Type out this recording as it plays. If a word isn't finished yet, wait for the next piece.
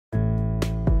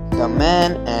The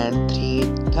Man and Three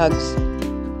Thugs.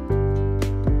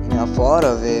 In a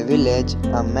faraway village,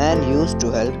 a man used to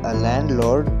help a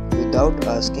landlord without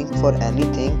asking for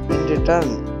anything in return.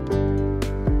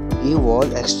 He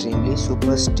was extremely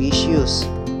superstitious.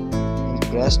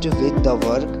 Impressed with the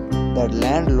work, the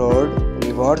landlord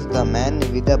rewards the man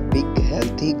with a big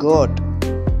healthy goat.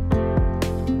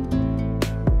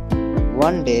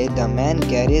 One day, the man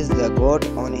carries the goat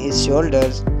on his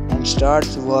shoulders and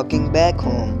starts walking back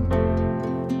home.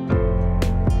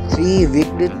 Three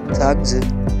wicked thugs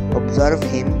observe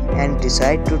him and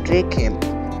decide to trick him.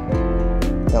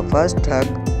 The first thug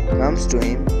comes to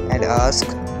him and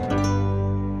asks,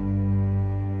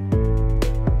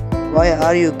 "Why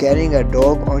are you carrying a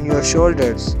dog on your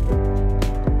shoulders?"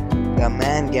 The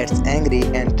man gets angry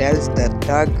and tells the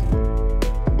thug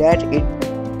that it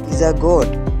is a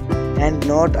goat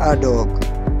and not a dog.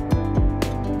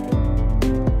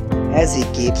 As he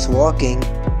keeps walking,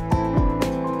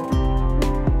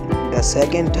 the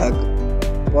second thug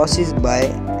passes by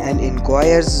and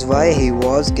inquires why he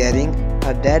was carrying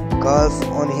a dead calf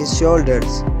on his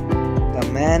shoulders. The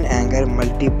man's anger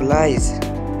multiplies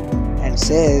and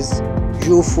says,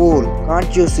 "You fool,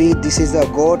 can't you see this is a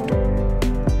goat?"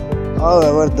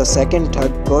 However, the second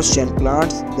thug question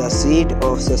plants the seed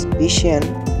of suspicion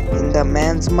in the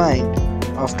man's mind.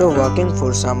 After walking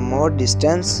for some more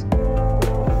distance,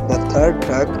 the third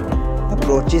thug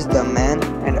approaches the man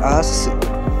and asks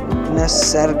in a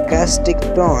sarcastic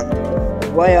tone,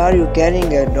 "Why are you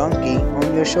carrying a donkey on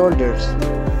your shoulders?"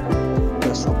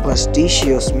 The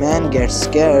superstitious man gets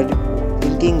scared,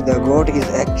 thinking the goat is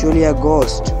actually a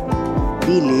ghost.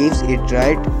 He leaves it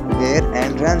right there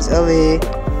and runs away.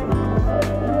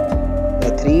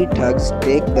 The three thugs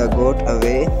take the goat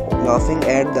away, laughing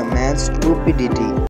at the man's stupidity.